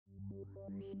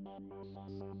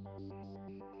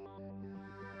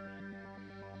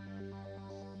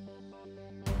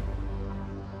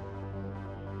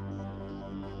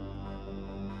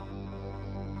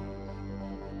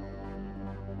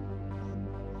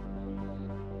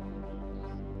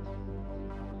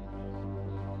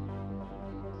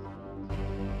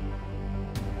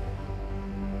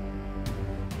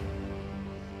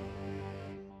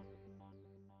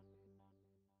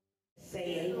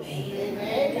Say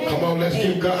amen. Come on, let's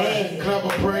give God a clap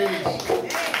of praise.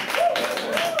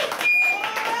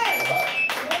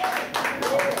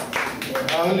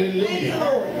 Hallelujah.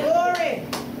 Glory.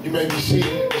 You may be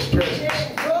seated in His presence.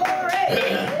 Glory.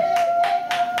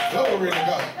 Glory to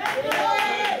God.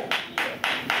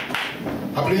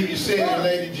 I believe you said it,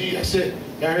 Lady G. I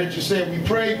heard you say we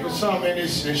prayed for something and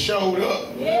it showed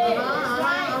up.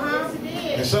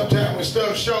 And sometimes when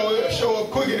stuff show up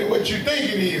quicker than what you think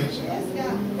it is.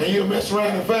 And you'll mess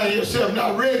around and find yourself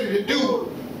not ready to do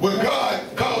what God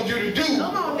called you to do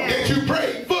that you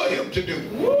prayed for Him to do.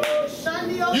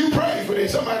 You prayed for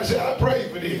this. Somebody said, I prayed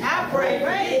for this. I pray.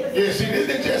 Yeah, see, this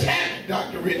didn't just happen,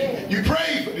 Dr. Richard. You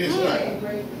prayed for this thing.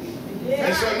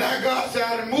 And so now God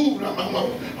started moving.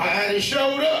 And it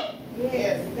showed up.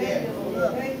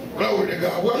 Glory to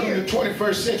God. Welcome to the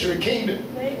 21st Century Kingdom.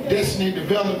 Destiny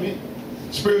Development.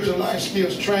 Spiritual life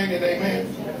skills training. Amen.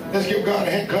 Let's give God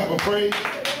a hand clap of praise.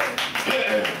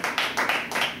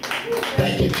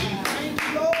 Thank you, Jesus.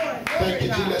 Thank you,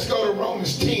 Jesus. Let's go to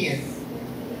Romans 10.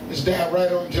 Let's dive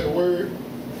right on to the word.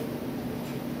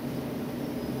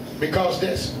 Because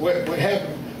that's what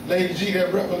happened. Lady G,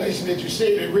 that revelation that you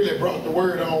said, it really brought the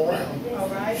word on around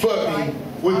for me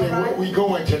within where we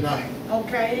going tonight.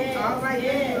 Okay. All right.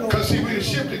 Because see, we have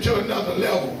shifted to another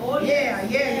level. Oh, yeah.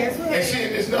 Yes, we have. And see, in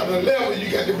this another level, you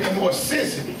got to be more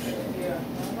sensitive.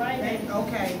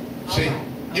 Okay. See,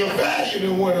 your value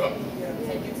done went up.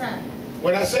 Take your time.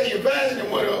 When I say your value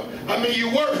done went up, I mean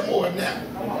you're worth more now.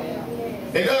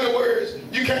 In other words,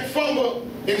 you can't fumble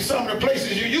in some of the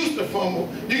places you used to fumble.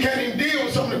 You can't even deal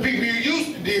with some of the people you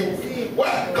used to deal with.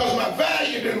 Why? Because my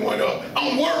value done went up.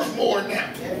 I'm worth more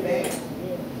now.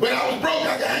 When I was broke,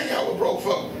 I could hang out with broke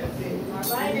folks.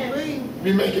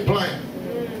 We make it plain.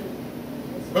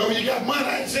 But when you got money,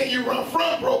 I ain't saying you run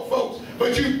from broke folks,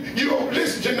 but you don't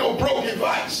listen to no broke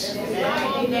advice. I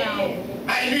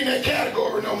ain't in that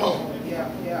category no more.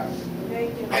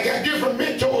 I got different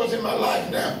mentors in my life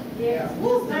now.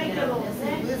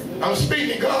 I'm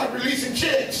speaking God, releasing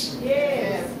checks.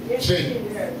 See?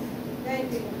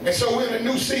 And so we're in a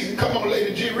new season. Come on,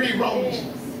 Lady G, read Romans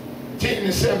 10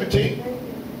 and 17.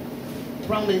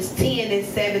 Romans 10 and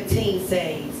 17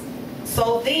 says,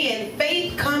 so then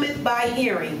faith cometh by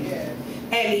hearing,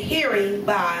 and hearing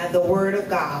by the word of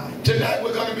God. Tonight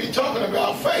we're going to be talking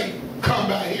about faith come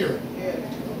by hearing.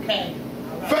 Okay.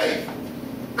 Faith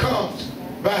comes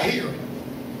by hearing.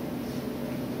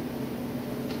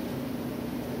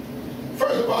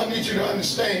 First of all, I need you to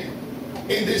understand,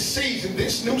 in this season,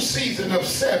 this new season of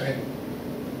 7,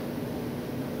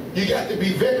 you got to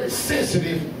be very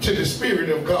sensitive to the Spirit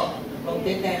of God. Hold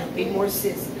that down. Be more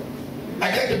sensitive. I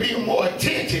got to be more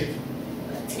attentive.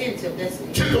 That's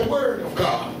it. To the Word of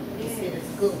God. He said it's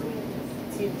good.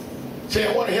 Attentive. See,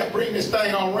 I want to help bring this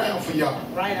thing on around for y'all.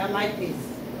 Right, I like this.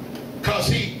 Because,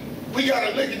 see, we got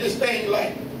to look at this thing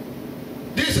like,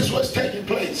 this is what's taking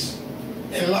place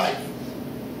in life.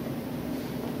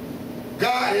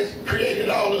 God has created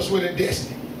all of us with a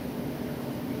destiny.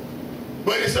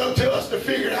 But it's up to us to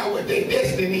figure out what that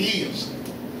destiny is.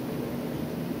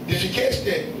 Did you catch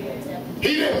that?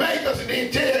 He didn't make us and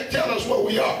then tell us what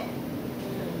we are.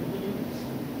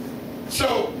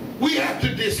 So we have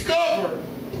to discover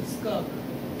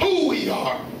who we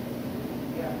are.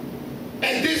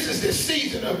 And this is the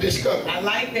season of discovery. I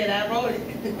like that. I wrote it.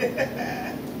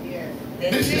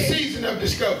 This is the season of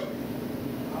discovery.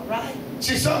 All right.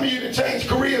 See, some of you done changed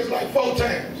careers like 4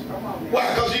 times. Why?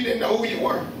 Because you didn't know who you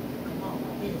were.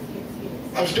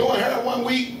 I was doing hair 1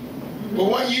 week for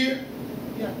 1 year.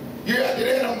 Year after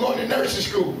that, I'm going to nursing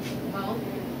school.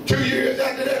 2 years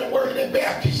after that, I'm working at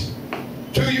Baptist.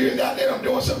 2 years after that, I'm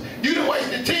doing something. You done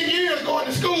wasted 10 years going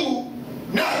to school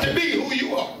not to be who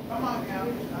you are. Come on now.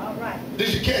 All right.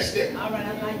 Did you catch that? All right,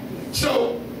 I like this.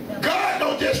 So, God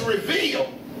don't just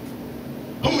reveal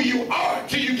who you are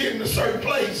till you get in a certain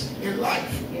place in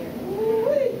life.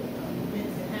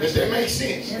 Does that make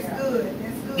sense? That's good.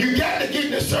 That's good. You got to get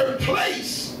in a certain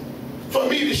place for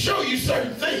me to show you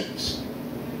certain things.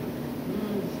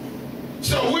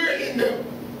 So we're in the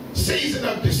season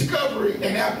of discovery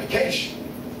and application.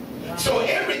 So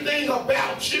everything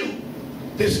about you,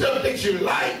 the stuff that you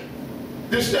like,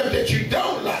 the stuff that you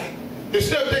don't like, The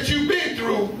stuff that you've been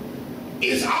through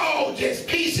is all just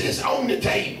pieces on the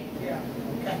table. Yeah.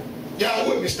 Okay. Y'all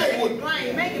with me? Stay with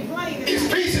me. Make it plain. It's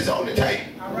pieces on the table.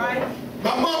 All right.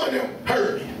 My mama and them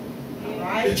hurt me. All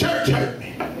right. The church hurt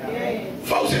me. Yeah.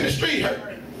 Folks in the street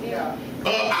hurt me. Yeah.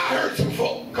 I hurt some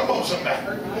folk. Come on,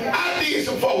 somebody. I did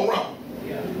some folk wrong.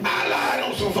 I lied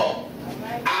on some folk.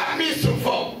 I missed some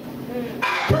folk.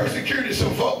 I persecuted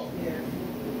some folk.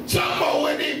 Some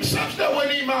stuff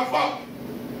wasn't even my fault.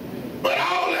 But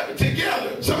all of it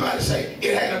together, somebody say,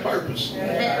 it had a purpose.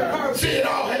 See, it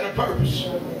all had a purpose.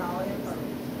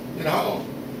 It all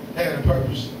had a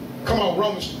purpose. Come on,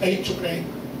 Romans 8:28.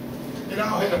 It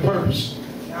all had a purpose.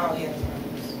 It all had a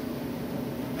purpose.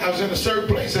 I was in a certain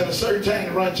place at a certain time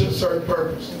to run to a certain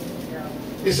purpose.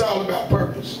 It's all about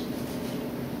purpose.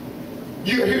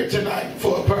 You're here tonight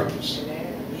for a purpose.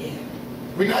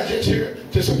 We're not just here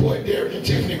to support Derek and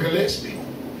Tiffany Gillespie.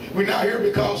 We're not here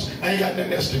because I ain't got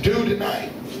nothing else to do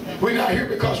tonight. We're not here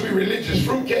because we're religious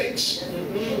fruitcakes.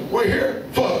 We're here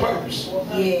for a purpose.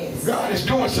 Yes. God is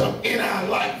doing something in our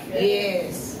life.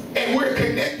 Yes. And we're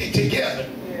connected together.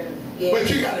 Yes. But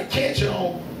you got to catch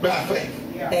on by faith.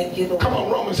 Thank you, Lord. Come on,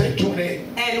 Romans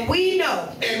 8:28. And we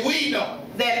know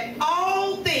that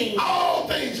all things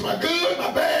my good,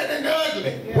 my bad, and the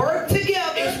ugly, work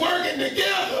together. It's working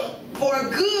together For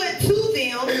good to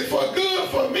them. It's for good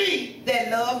for me. That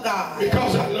love God.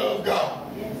 Because I love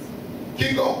God. Yes.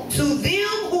 Keep going. To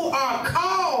them who are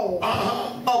called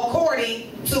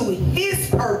according to His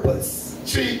purpose.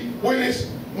 See, when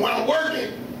I'm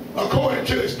working according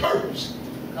to His purpose.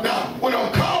 Now, when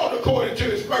I'm called according to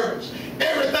His purpose,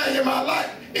 everything in my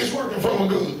life is working for my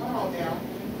good. Come on now.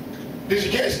 Did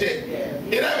you catch that? Yeah.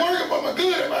 It ain't working for my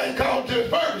good if I ain't called to His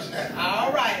purpose now.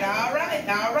 All right.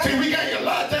 See, we got a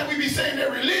lot of times we be saying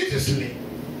that religiously.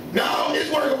 No,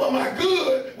 it's working for my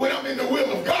good when I'm in the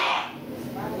will of God.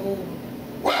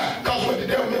 Why? Because what the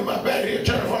devil made my bad, he'll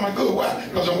turn it for my good. Why?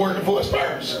 Because I'm working for His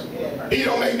purpose. He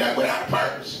don't make nothing without a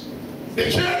purpose. The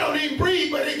children don't even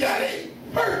breathe, but they got a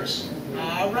purpose.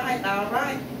 All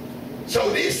right. So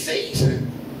this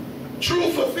season, true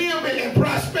fulfillment and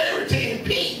prosperity and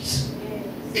peace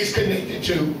is connected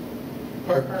to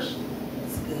purpose.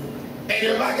 And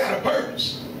if I got a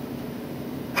purpose,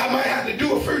 I might have to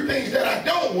do a few things that I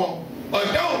don't want or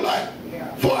don't like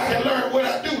before I can learn what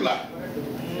I do like.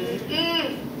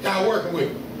 Y'all working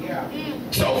with me.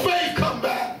 So faith come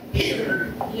by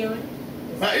hearing.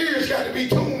 My ears got to be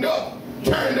tuned up,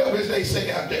 turned up as they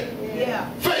say out there.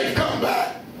 Faith come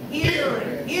by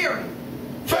hearing.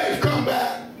 Faith come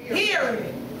by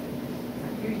Hearing.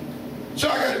 So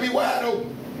I got to be wide open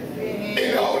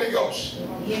in the Holy Ghost.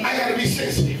 I got to be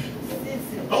sensitive.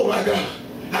 Oh my God.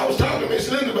 I was talking to Miss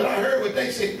Linda, but I heard what they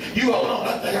said. You hold on,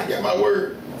 I think I got my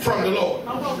word from the Lord.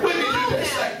 What did you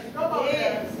just say?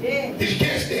 Did you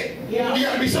catch that? You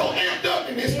got to be so amped up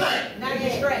in this thing. Not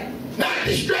distracted. Not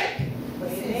distracted.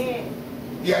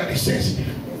 You got to be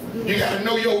sensitive. You got to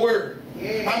know your word.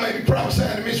 I may be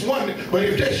prophesying to Miss Wonder, but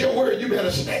if that's your word, you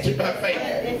better snatch it by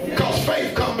faith. Because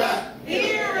faith come by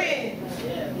Hearing.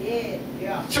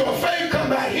 So if faith come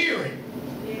by hearing,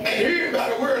 and hearing by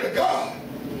the word of God,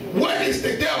 what is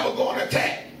the devil going to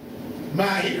attack?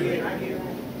 My hearing.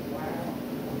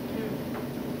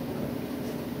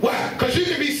 Why? Because you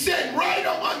can be sitting right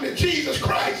up under Jesus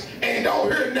Christ and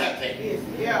don't hear nothing.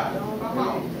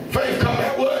 Faith come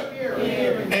by what?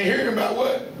 And hearing by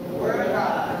what?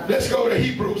 Let's go to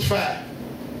Hebrews 5.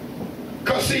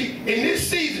 Because see, in this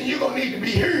season, you're going to need to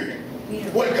be hearing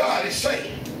what God is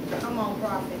saying. Come on,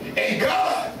 prophet. And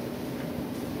God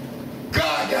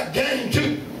got game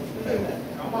too.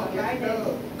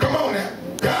 Come on now.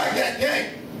 God got game.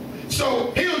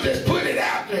 So He'll just put it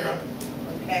out there.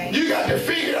 Okay. You got to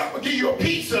figure it out. I'm going to give you a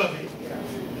piece of it.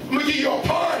 I'm going to give you a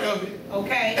part of it.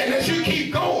 Okay. And as you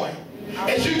keep going,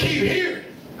 as you keep hearing,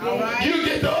 you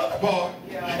get the other part.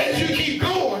 As you keep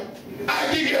going,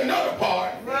 I'll give you another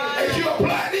part. As you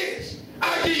apply this,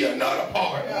 I'll give you another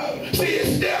part. See,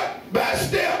 it's step by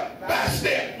step by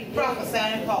step. He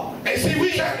prophesying part. And see,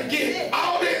 we trying to get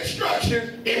all the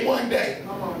instructions in one day.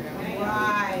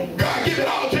 Right. God, give it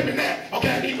all to me now. Okay,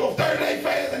 I need to go 30-day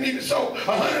fast. I need to sow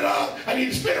 $100. I need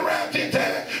to spin around 10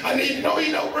 times. I need to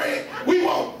eat no bread. We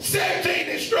want 17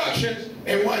 instructions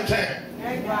in one time.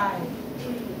 Right.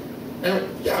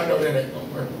 And y'all know that ain't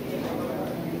gonna work.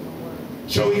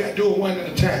 So we got to do it one at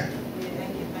a time.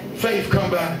 Faith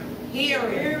come by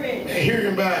Hearing. and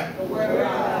hearing by.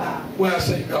 Well, I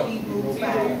say go.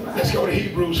 Let's go to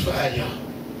Hebrews 5, y'all.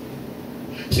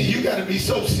 See, you got to be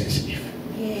so sensitive.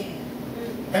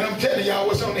 And I'm telling y'all,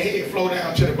 what's on the head flow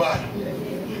down to the bottom.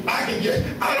 I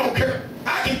don't care.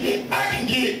 I can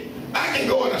get I can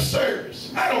go in a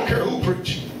service. I don't care who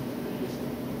preaching.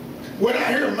 When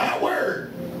I hear my word,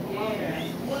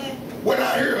 when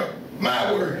I hear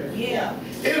my word,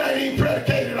 it ain't even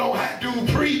predicated on how dude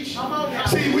preach.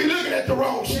 See, we looking at the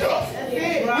wrong stuff.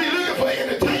 We looking for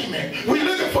entertainment. We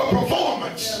looking for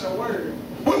performance.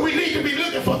 When we need to be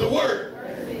looking for the word.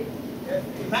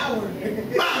 My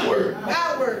word. My word.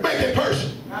 My word. Make it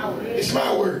personal. It's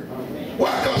my word.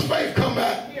 Why? Because faith come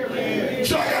by.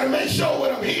 So I got to make sure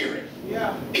what I'm hearing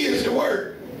is the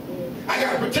word. I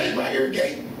got to protect my ear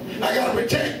gate. I got to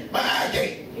protect my eye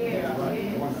gate.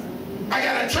 I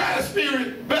got to try the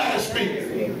spirit by the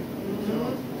spirit.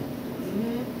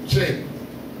 See,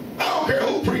 I don't care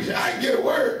who preaches. I can get a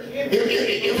word.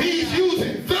 If he's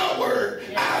using the word,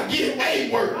 I'll get a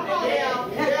word. I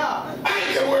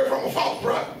can get a word from a false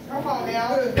prophet.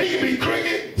 He can be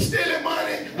crooked, stealing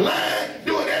money, lying,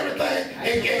 doing everything,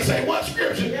 and say one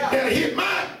scripture that'll hit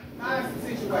mine.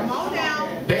 Come on now.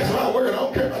 That's my word. I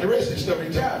don't care about the rest of this stuff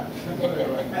he's talking.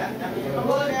 Come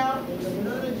on now.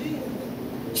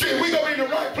 See, if we go in the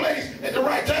right place at the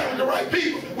right time with the right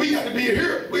people, we got to be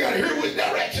here. We got to hear which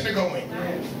direction to go in.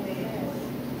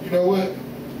 You know what?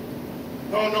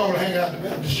 I don't know how to hang out in the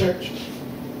Baptist church,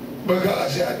 but God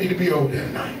said I need to be over there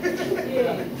tonight.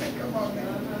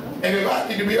 And if I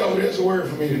need to be over there, there's a word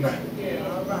for me tonight.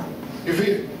 You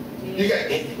feel? You got.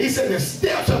 He said the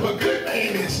steps of a good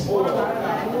man is order.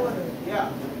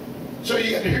 So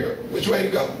you got to hear which way to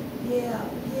go.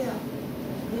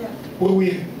 Where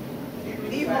we in?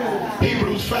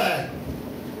 Hebrews 5.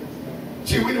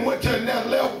 See, we done went to another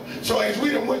level. So as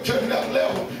we done went to another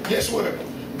level, guess what?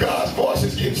 God's voice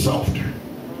is getting softer.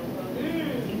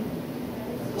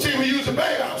 See, we use a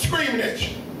baby, I'm screaming at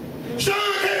you. Son,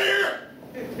 can't hear.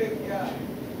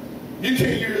 You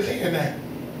 10 years in now.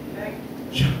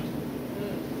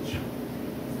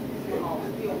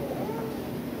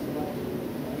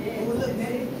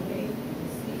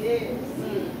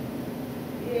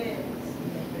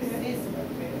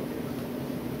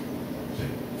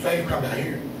 Faith come down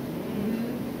here.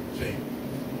 See?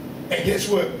 And guess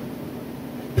what?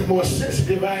 The more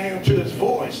sensitive I am to his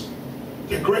voice,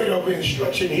 the greater of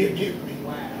instruction he'll give me.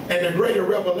 And the greater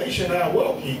revelation I'll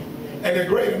walk in. And the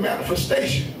greater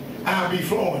manifestation I'll be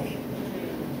flowing in.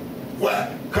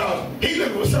 Why? Because he's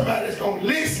looking for somebody that's going to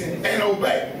listen and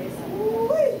obey.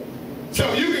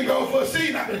 So you can go for a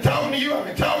seat. I've been talking to you. I've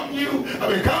been talking to you. I've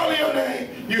been calling your name.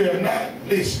 You have not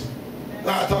listened.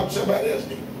 Now I talk to somebody else.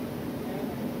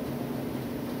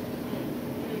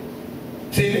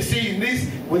 See,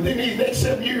 within these next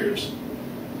 7 years,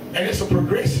 and it's a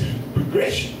progression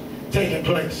taking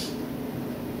place.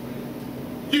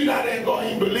 You're not even going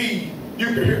to even believe you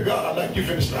can hear God like you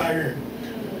finna start hearing.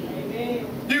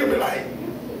 You'll be like,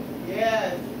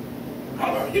 yes.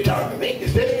 Hold on, you talking to me?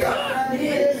 Is this God?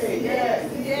 Yes.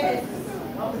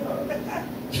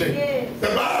 See,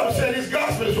 the Bible said His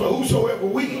gospel is for whosoever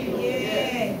will.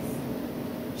 Yes.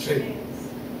 See,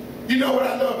 you know what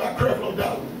I love about Creflo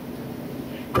Dollar?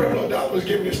 Creflo Dollar was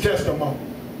giving his testimony.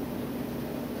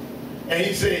 And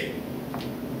he said,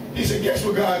 guess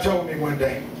what God told me one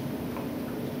day?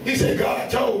 He said,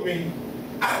 God told me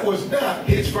I was not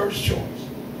his first choice.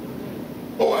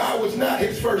 Or I was not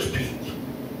his first pick.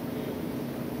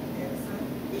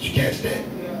 Did you catch that?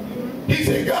 He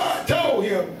said, God told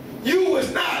him, you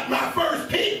was not my first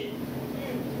pick.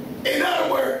 In other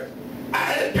words, I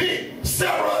had picked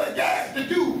several other guys to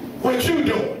do what you're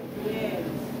doing.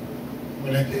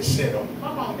 Well, let that sit on.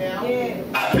 Come on now.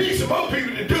 I picked some other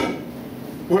people to do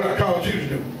what I called you to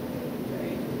do.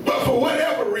 But for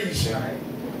whatever reason,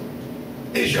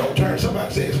 it's your turn.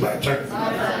 Somebody say it's my turn.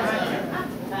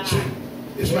 See,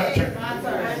 it's my turn.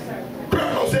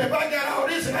 Creflo said, if I got all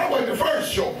this and I wasn't the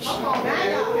first choice.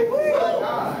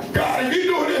 God, if you're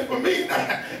doing this for me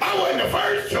now, I wasn't the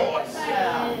first choice.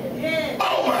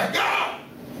 Oh my God.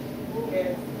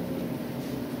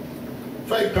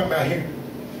 Faith come out here.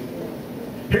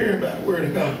 Hearing about the word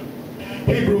of God.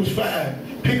 Hebrews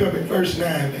 5, pick up at verse 9,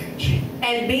 Angie.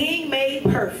 And being made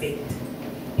perfect,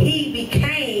 he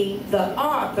became the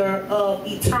author of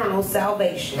eternal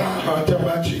salvation. Talk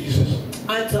about Jesus.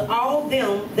 Unto all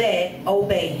them that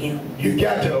obey him. You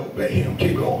got to obey him.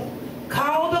 Keep going.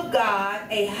 Called of God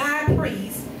a high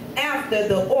priest after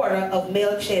the order of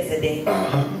Melchizedek,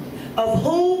 of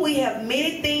whom we have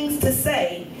many things to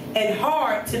say and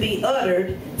hard to be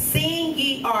uttered, seeing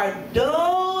ye are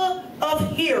dull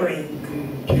of hearing.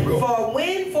 For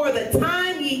when for the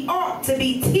time ye ought to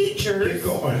be teachers,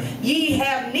 ye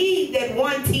have need that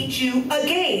one teach you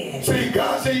again. See,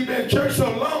 God said you've been in church so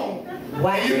long.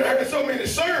 Wow. You've heard so many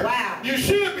sermons. Wow. You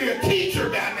should be a teacher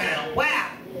by now. Wow.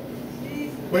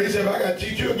 But he said, if I got to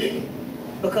teach you again.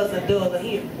 Because of dull of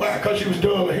hearing. Why? Because she was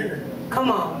dull of hearing.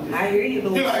 Come on. I hear you,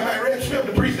 Lord. You like, man, Red Smith,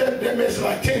 the priest, that message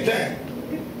like 10 times.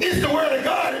 It's the word of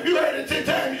God. If you heard it 10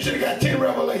 times, you should have got 10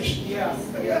 revelations. Yes.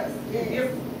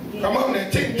 Come on now,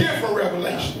 10 different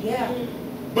revelations. Yeah.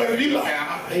 But if you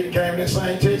like, he came that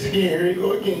same text again, here you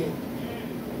go again.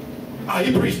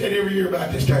 He preached that every year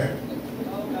about this time.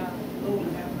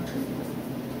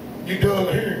 You dull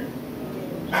of hearing.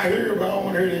 I hear, but I don't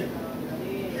want to hear that.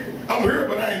 I'm here,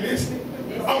 but I ain't listening.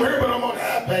 I'm here, but I'm on the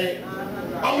iPad.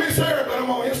 I'm misheard, but I'm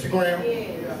on Instagram.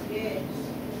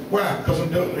 Why? Because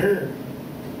I'm dull of hearing.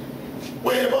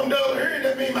 Well, if I'm dull of hearing,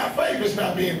 that means my faith is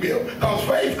not being built. Because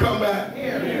faith come by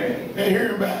and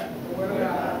hearing by.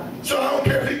 So I don't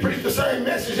care if he preached the same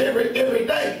message every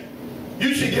day.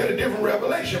 You should get a different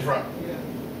revelation from him.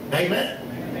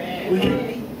 Amen. Would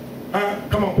you?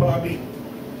 Come on, Bobby.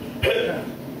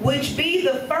 Which be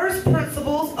the first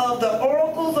principles of the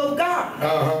oracles of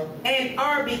God, and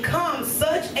are become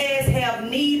such as have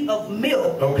need of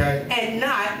milk, and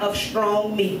not of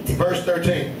strong meat. Verse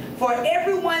 13. For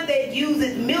everyone that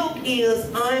useth milk is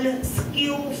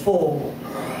unskillful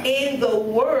in the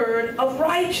word of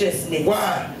righteousness.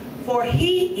 Why? For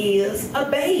he is a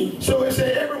babe. So it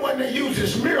said everyone that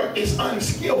uses milk is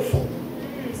unskillful.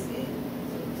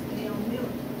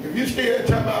 If you still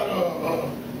talking about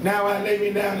now I lay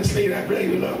me down to sleep, I pray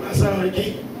you love my soul to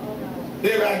keep.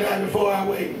 There I die before I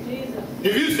wake.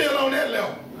 If you still on that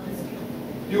level,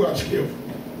 you are skillful.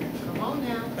 Come on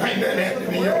now. Ain't nothing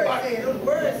happening in your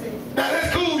life. Now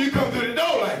that's cool if you come through the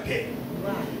door like that.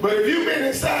 But if you've been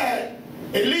inside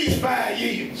at least 5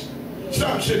 years,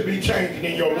 something should be changing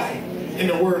in your life, in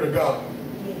the Word of God.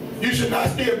 You should not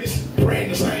still be praying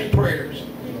the same prayers.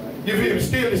 You feel me?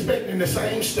 Still expecting the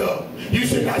same stuff. You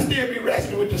should not still be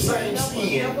wrestling with the same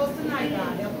sin. Help us tonight,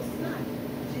 God. Help us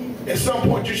tonight. At some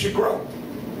point you should grow.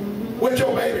 What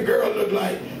your baby girl look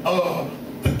like?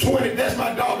 20, that's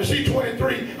my daughter. She's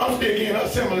 23. I'm still getting her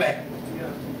similar.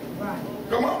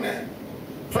 Come on now.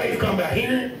 Faith come by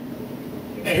hearing.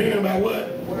 And hearing by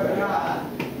what? Word of God.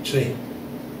 See.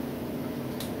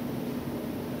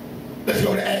 Let's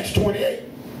go to Acts 28.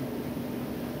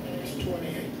 Acts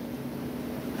 28.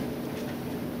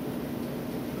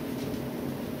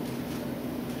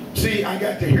 See, I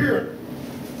got to hear it.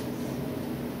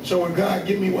 So when God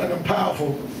give me one of them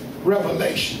powerful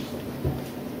revelations,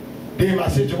 then my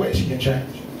situation can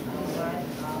change.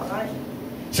 All right.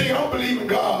 See, I don't believe in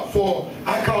God for,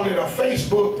 I call it a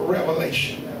Facebook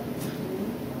revelation.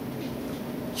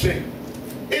 See,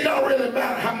 it don't really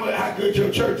matter how good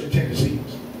your church attendance is.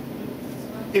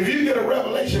 If you get a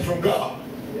revelation from God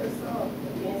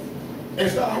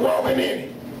and start walking in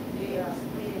it,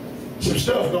 some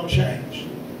stuff gonna change.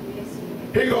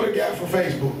 Here go the guy from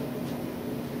Facebook.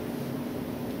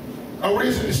 I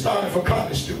recently started for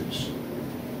college students.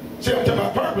 See, I'm talking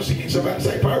about purpose again. Somebody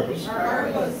say purpose.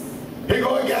 Purpose. Here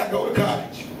go a guy go to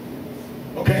college.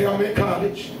 Okay, I'm in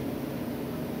college.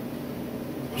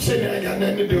 I'm sitting there, I ain't got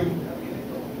nothing to do.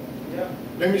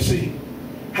 Let me see.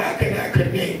 How can I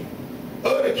connect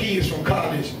other kids from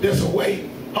college that's away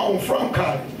home from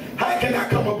college? How can I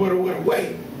come up with a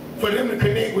way for them to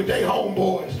connect with their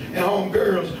homeboys and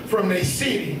homegirls from their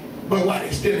city, but while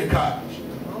they're still in college?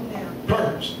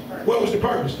 Purpose. What was the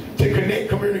purpose? To connect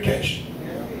communication.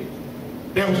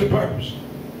 That was the purpose.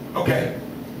 Okay.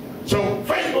 So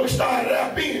Facebook started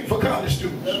out being for college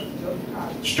students.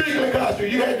 Strictly college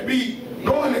students. You had to be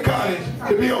going to college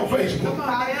to be on Facebook. Come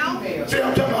on now. See,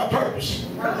 I'm talking about purpose.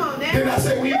 Come on now. Then I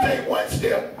said, when you take one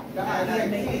step,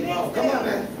 come on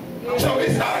now. So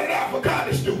it started out for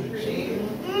college students.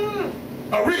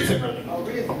 Originally.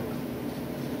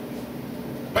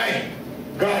 Bang.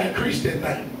 God increased that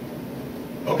thing.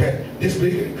 Okay, it's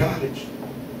bigger than college.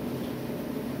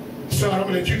 So I'm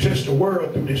going to let you touch the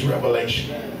world through this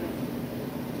revelation.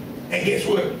 And guess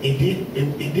what? It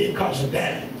didn't cost a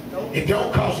dime. It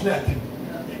don't cost nothing.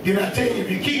 Did I tell you, if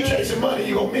you keep chasing money,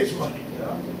 you're going to miss money.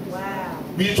 Wow.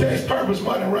 When you chase purpose,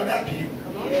 money run after you.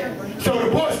 So the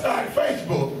boy started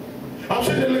Facebook. I'm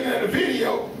sitting there looking at a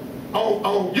video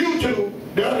on YouTube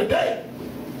the other day.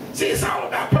 See, it's all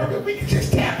about purpose. We can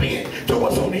just tap in to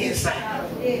what's on the inside.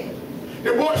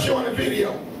 The boy showing the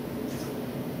video.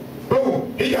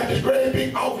 Boom. He got this great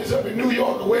big office up in New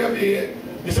York or wherever he is.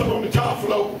 It's up on the top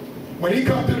floor. When he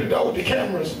come through the door with the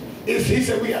cameras, he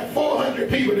said, we got 400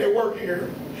 people that work here.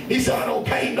 He said, I don't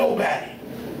pay nobody.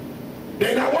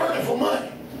 They're not working for money.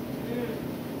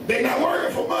 They're not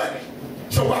working for money.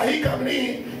 So while he coming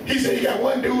in, he said he got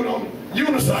one dude on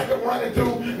unicycle running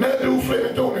through, another dude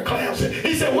flipping through, and the clown said,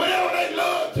 he said, whatever they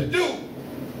love to do,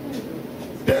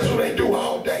 that's what they do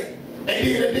all day. And And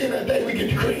then at the end of the day, we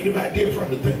get the creative idea from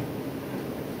the thing.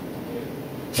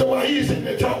 So while he's sitting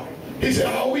there talking, he said,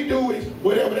 all we do is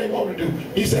whatever they want to do.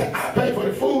 He said, I pay for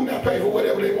the food and I pay for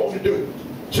whatever they want to do.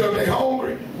 So if they're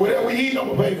hungry, whatever we eat, I'm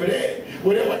going to pay for that.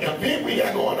 Whatever event we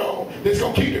got going on that's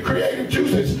going to keep the creative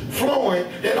juices flowing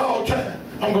at all times,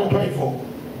 I'm going to pay for it.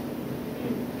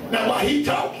 Now while he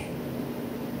talking,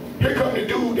 here come the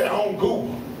dude that own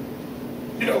Google.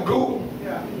 You know Google?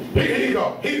 Yeah. Here he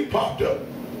go. He popped up.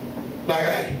 Like,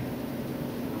 hey,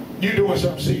 you doing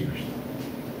something serious.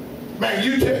 Man,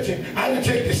 you touching, I done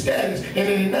checked the status, and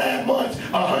in 9 months,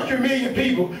 100 million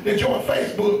people that joined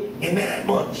Facebook in 9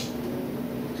 months.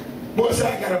 Boy, so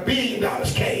I got $1 billion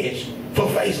cash for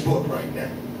Facebook right now.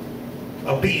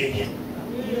 $1 billion.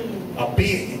 $1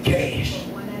 billion cash.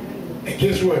 And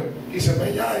guess what? He said,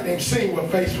 man, y'all ain't even seen what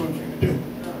Facebook finna do.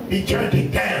 He turned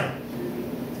it down.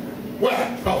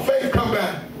 Why? Because faith come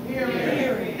by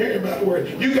hearing about the word.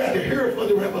 You got to hear it for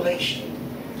the revelation.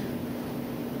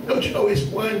 Don't you know it's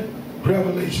one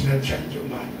revelation that'll change your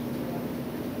life?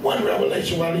 One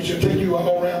revelation while it should take you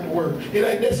all around the world. It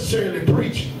ain't necessarily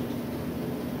preaching.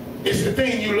 It's the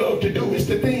thing you love to do. It's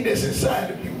the thing that's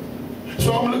inside of you.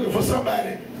 So I'm looking for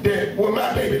somebody that when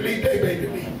my baby leave, they baby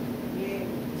leave.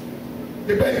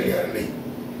 The baby gotta leave.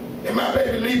 And my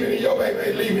baby leaving and your baby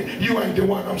ain't leaving, you ain't the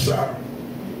one. I'm sorry.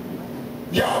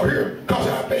 Y'all here because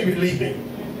our baby leaving.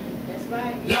 That's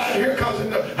right. Y'all here because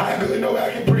I good know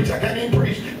I can preach. I can't even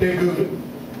preach. They're good.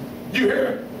 You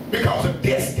hear? Because of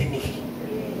destiny.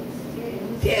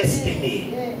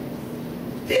 Destiny.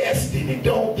 Destiny.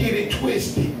 Don't get it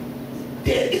twisted.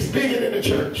 It's bigger than the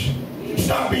church.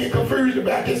 Stop being confused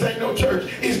about this ain't no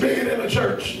church. It's bigger than the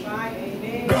church.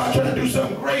 God trying to do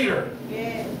something greater.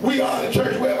 We are the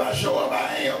church. Wherever I show up,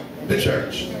 I am the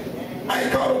church. I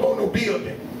ain't caught up on no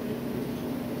building.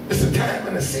 It's a time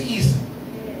and a season.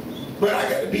 But I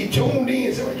got to be tuned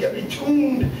in. So I got to be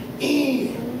tuned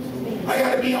in. I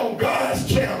got to be on God's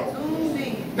channel.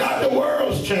 Not the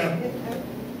world's channel.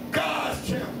 God's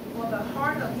channel. For the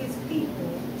heart of his people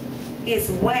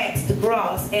is waxed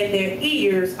gross, and their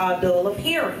ears are dull of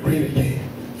hearing. Read it again.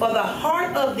 For the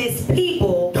heart of this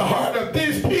people, the heart of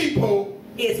this people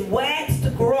is waxed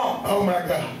gross. Oh my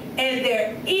God. And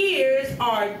their ears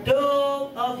are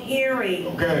dull of hearing.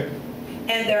 Okay.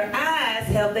 And their eyes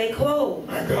have they closed.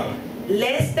 My God.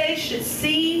 Lest they should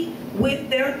see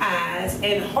with their eyes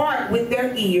and heart with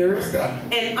their ears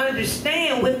and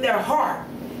understand with their heart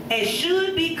and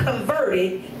should be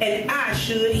converted and I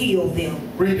should heal them.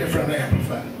 Read it from the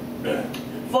Amplified.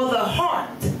 For the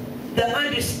heart, the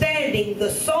understanding,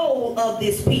 the soul of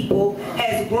this people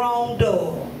has grown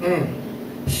dull,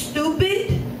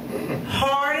 stupid,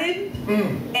 hardened,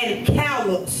 and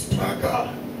calloused. My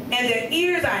God. And their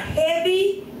ears are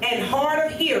heavy and hard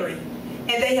of hearing.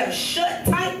 And they have shut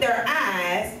tight their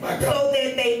eyes so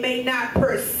that they may not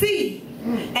perceive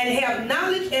and have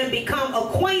knowledge and become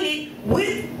acquainted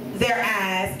with their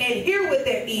eyes and hear with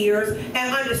their ears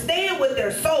and understand with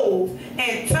their souls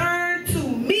and turn to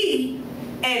me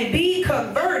and be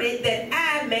converted that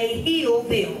I may heal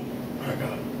them. My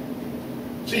God.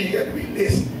 See, you got to be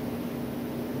listening.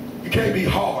 You can't be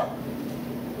hard.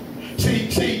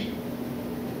 See,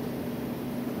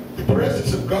 the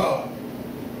presence of God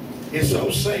is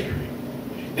so sacred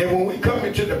that when we come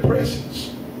into the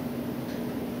presence,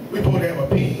 we're supposed to have a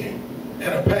pen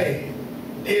and a pad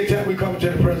every time we come into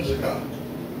the presence of God.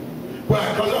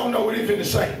 Why? Because I don't know what he's finna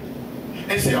say.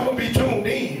 And see, I'm going to be tuned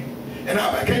in. And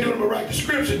I can't do it but write the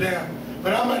scripture down.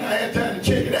 But I might not have time to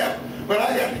check it out. But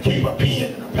I got to keep a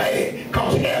pen and a pad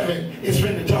because heaven is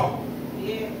finna talk.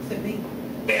 Yeah, to me.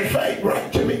 And faith,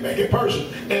 right, to me, make it personal.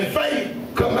 And faith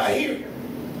come by hearing.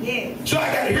 Yes. So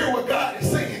I got to hear what God is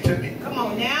saying to me. Come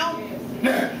on now.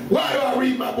 Now, why do I got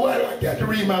to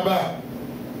read my Bible?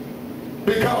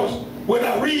 Because when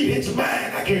I read his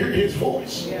mind, I can hear his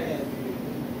voice. Yes.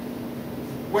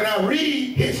 When I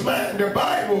read his mind, the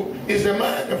Bible is the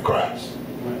mind of Christ.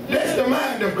 That's the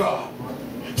mind of God.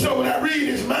 So when I read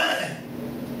his mind,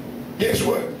 guess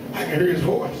what? I can hear his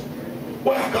voice.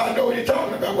 Why? God knows what he's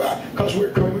talking about. Why? Because we're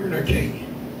communicating.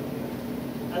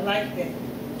 I like that.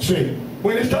 See,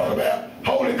 when it's talking about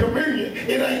Holy Communion,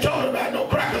 it ain't talking about no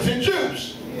crackers and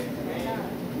juice.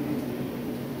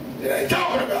 It ain't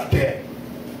talking about that.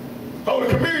 Holy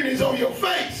Communion is on your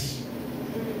face.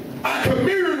 I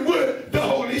commune with the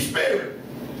Holy Spirit.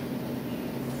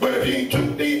 But if you ain't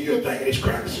tuned in, you'll think it's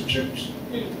crackers and juice.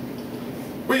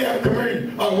 We have a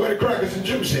communion where the crackers and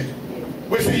juice in.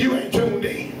 Well, see, you ain't tuned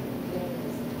in.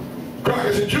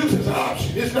 Crackers and juice is an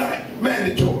option. It's not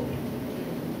mandatory.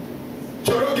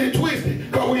 So don't get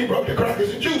twisted because we ain't brought the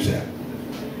crackers and juice out.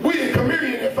 We in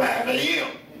communion at 5 a.m.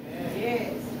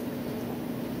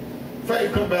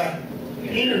 faith come by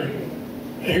hearing,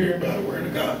 and hearing by the word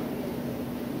of God.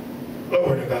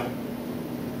 Glory to God.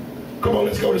 Come on,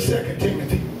 let's go to 2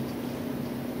 Timothy.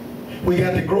 We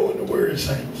got to grow in the word,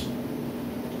 saints.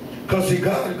 Because see,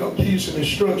 God is going to give you some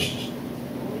instructions.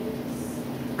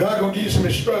 God going to give you some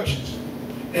instructions.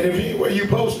 And if you ain't where you're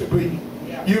supposed to be,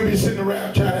 you'll be sitting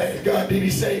around trying to ask God, did he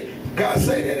say, God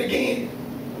say that again?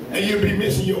 And you'll be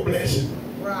missing your blessing.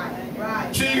 Right.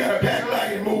 So you got to pack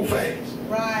light and move fast.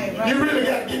 Right. You really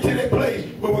got to get to that place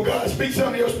where when God speaks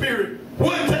something to your spirit,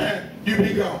 one time, you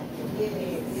be gone.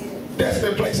 That's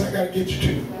the place I got to get you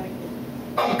to.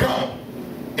 I'm gone.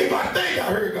 If I think I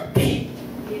heard God,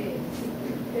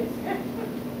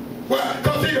 well,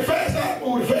 because see, the faster I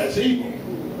move, the faster he moves.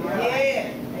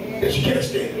 Did you catch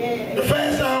that? The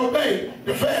faster I obey,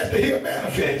 the faster he'll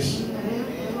manifest.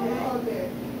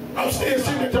 I'm still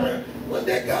sitting there telling me, was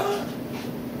that God?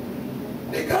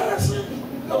 That God I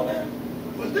sent? No, man.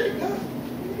 Was that God?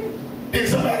 Then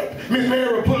somebody, Miss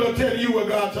Mary will pull up telling you what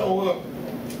God told her.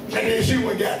 And then she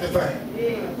went got the thing.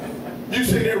 You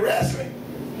sit there wrestling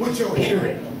with your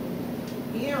hearing.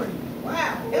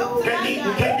 Wow. We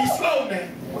can't be slow now.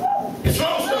 The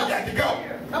slow stuff got to go.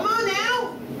 Come on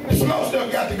now. The slow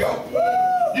stuff got to go.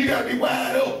 You got to be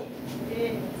wide open.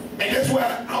 And that's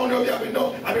why, I don't know if y'all been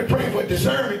know, I've been praying for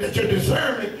discernment, that your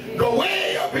discernment go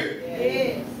way up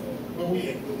here. Where we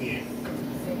at?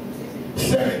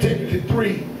 2 Timothy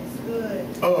 3.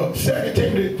 2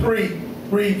 Timothy 3,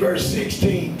 read verse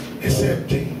 16 and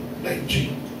 17. Thank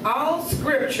you. All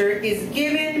scripture is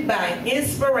given by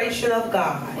inspiration of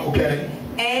God. Okay.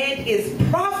 And is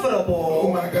profitable.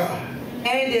 Oh my God.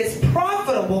 And is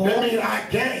profitable. That means I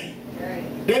gain.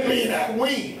 That means I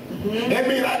win. That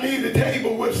means I leave the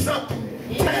table with something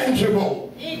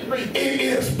tangible. It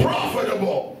is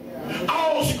profitable.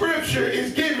 All scripture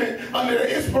is given under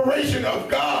the inspiration of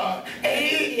God, and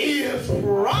it is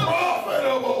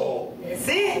profitable.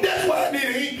 That's why I need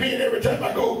an ink pen every time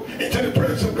I go into the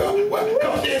presence of God. Why?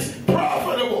 Because it's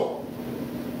profitable.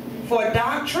 For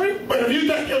doctrine. But if you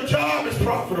think your job is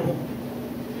profitable,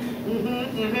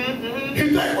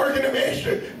 you think working them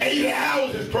extra 80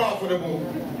 hours is profitable.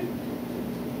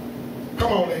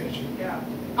 Come on, ladies.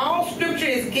 All scripture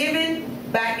is given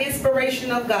by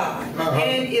inspiration of God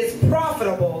and is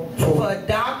profitable for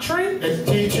doctrine. That's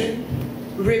teaching.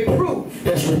 Reproof.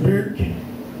 That's rebuke.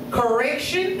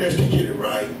 Correction. That's to get it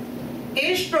right.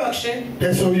 Instruction.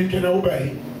 That's so you can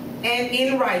obey. And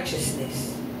in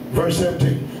righteousness. Verse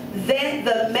 17. That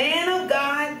the man of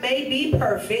God may be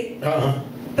perfect,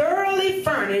 thoroughly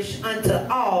furnished unto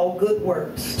all good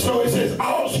works. So it says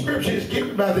all scripture is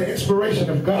given by the inspiration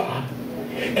of God,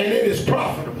 and it is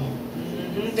profitable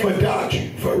for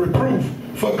doctrine, for reproof,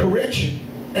 for correction,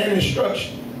 and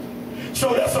instruction.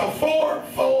 So that's a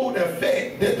fourfold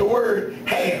effect that the word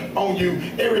has on you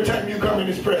every time you come in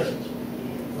his presence.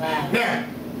 Wow. Now,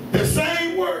 the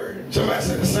same word, somebody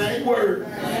said the same word,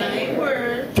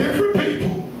 different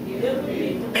people,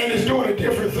 and it's doing a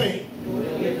different thing.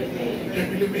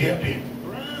 Let me help you.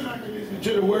 Brian might be listening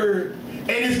to the word, and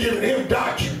it's giving him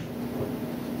doctrine.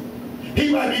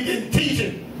 He might be getting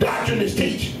teaching. Doctrine is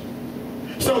teaching.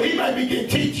 So he might be getting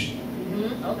teaching.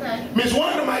 Okay. Miss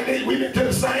Wanda might be reading to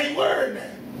the same word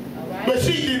now. But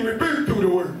she getting rebuked through the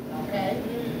word. Okay.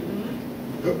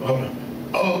 Hold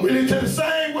on. We listen to the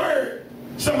same word.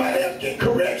 Somebody else getting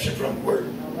correction from the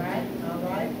word. All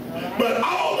right. But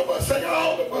all of us, say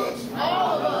all of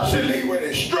us, should leave with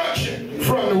instruction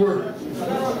from the word.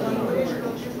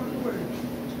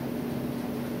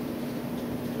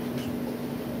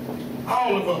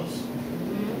 All of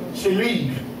us should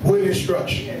leave with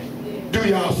instruction. Do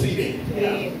y'all see that?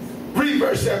 Yes. Read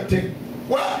verse 17.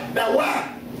 Why? Now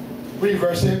why? Read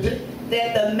verse 17.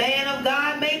 That the man of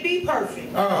God may be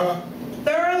perfect.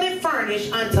 Thoroughly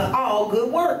furnished unto all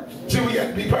good works. So we got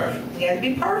to be perfect. We got to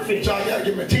be perfect. So I got to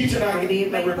get my teaching, I got to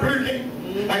get my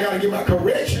rebuking, I got to get my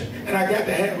correction, and I got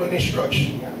to have an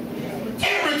instruction.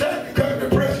 Every time you come to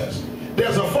the presence,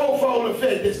 there's a fourfold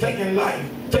effect that's taking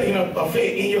effect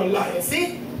in your life. That's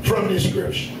it. From this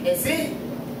scripture. That's it.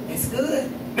 It's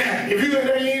good. Now, if you in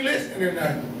there, you ain't listening to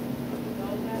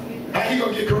nothing. How you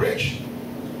gonna get correction?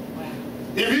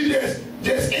 If you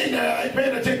just in there, ain't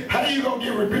paying attention, how you gonna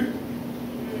get rebuked?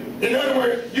 In other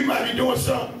words, you might be doing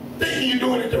something, thinking you're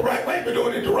doing it the right way, but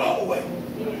doing it the wrong way.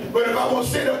 But if I want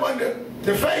to sit up under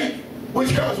the faith,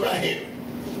 which comes by him,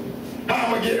 how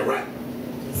am I gonna get it right?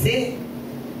 That's it.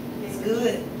 It's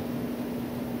good.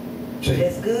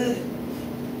 That's good.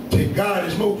 See, God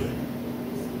is moving.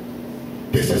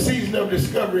 It's a season of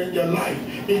discovery in your life.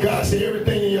 And God said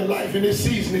everything in your life in this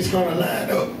season is going to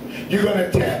line up. You're going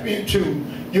to tap into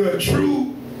your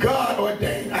true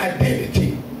God-ordained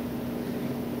identity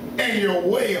and your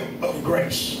well of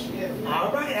grace.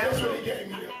 All right. That's what